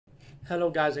Hello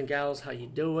guys and gals, how you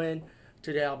doing?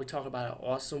 Today I'll be talking about an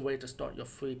awesome way to start your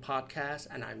free podcast,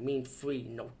 and I mean free,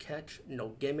 no catch, no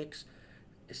gimmicks.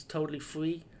 It's totally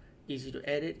free, easy to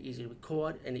edit, easy to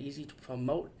record, and easy to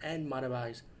promote and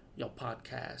monetize your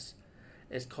podcast.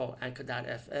 It's called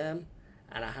Anchor.fm,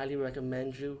 and I highly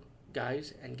recommend you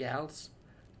guys and gals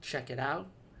check it out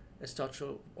and start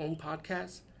your own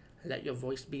podcast and let your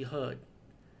voice be heard.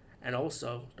 And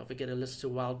also, don't forget to listen to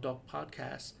Wild Dog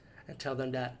Podcast and tell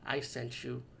them that I sent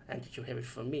you and that you hear it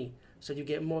from me. So you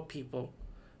get more people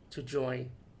to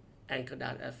join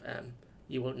Anchor.fm.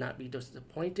 You will not be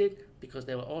disappointed because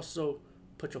they will also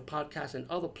put your podcast in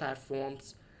other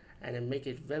platforms and then make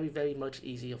it very, very much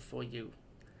easier for you.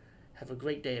 Have a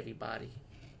great day, everybody.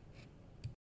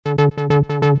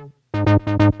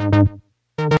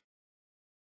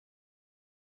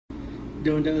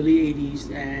 During the early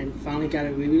 80s and finally got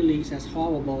it re-released as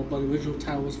Horrible, but the original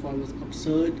title was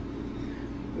Absurd.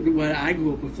 What I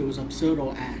grew up with, it was Absurd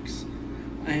or Acts.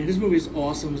 And this movie is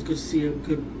awesome. It's good to see a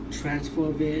good transfer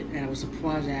of it, and I was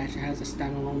surprised it actually has a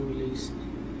standalone release.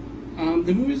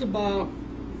 The movie is about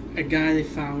a guy they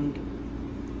found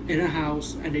in a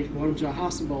house, and they brought him to a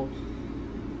hospital.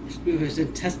 His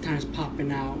intestines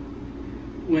popping out.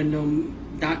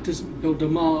 When doctors built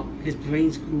him up, his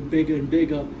brains grew bigger and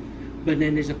bigger. But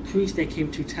then there's a priest that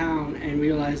came to town and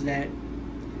realized that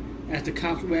as the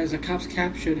cops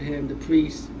captured him, the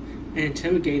priest, and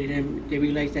interrogated him, they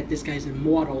realized that this guy's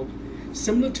immortal.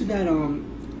 Similar to that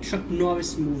Chuck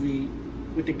Norris movie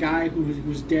with the guy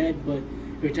who's dead, but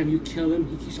every time you kill him,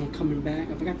 he keeps on coming back.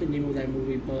 I forgot the name of that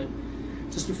movie, but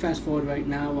just to fast forward right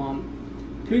now,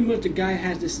 pretty much the guy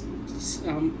has this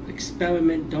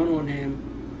experiment done on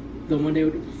him, the one they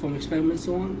would perform experiments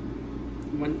on.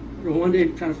 The one day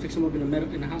trying to fix him up in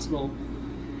the hospital,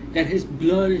 that his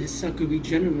blood, his cell could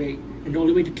regenerate, and the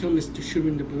only way to kill him is to shoot him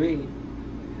in the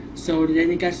brain. So then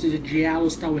it got to the Giallo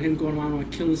style with him going around on a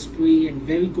killing spree, and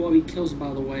very gory kills,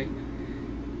 by the way.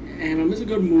 And it's a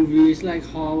good movie. It's like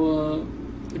horror,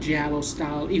 Giallo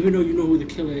style, even though you know who the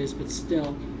killer is, but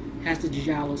still has the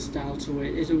Giallo style to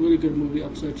it. It's a really good movie,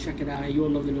 so check it out. You'll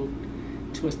love the little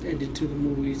twist ending to the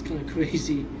movie. It's kind of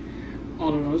crazy.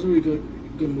 All in all, it's a really good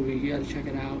movie. You gotta check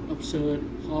it out. Absurd.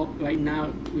 Right now,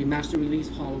 remastered release,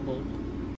 Horrible.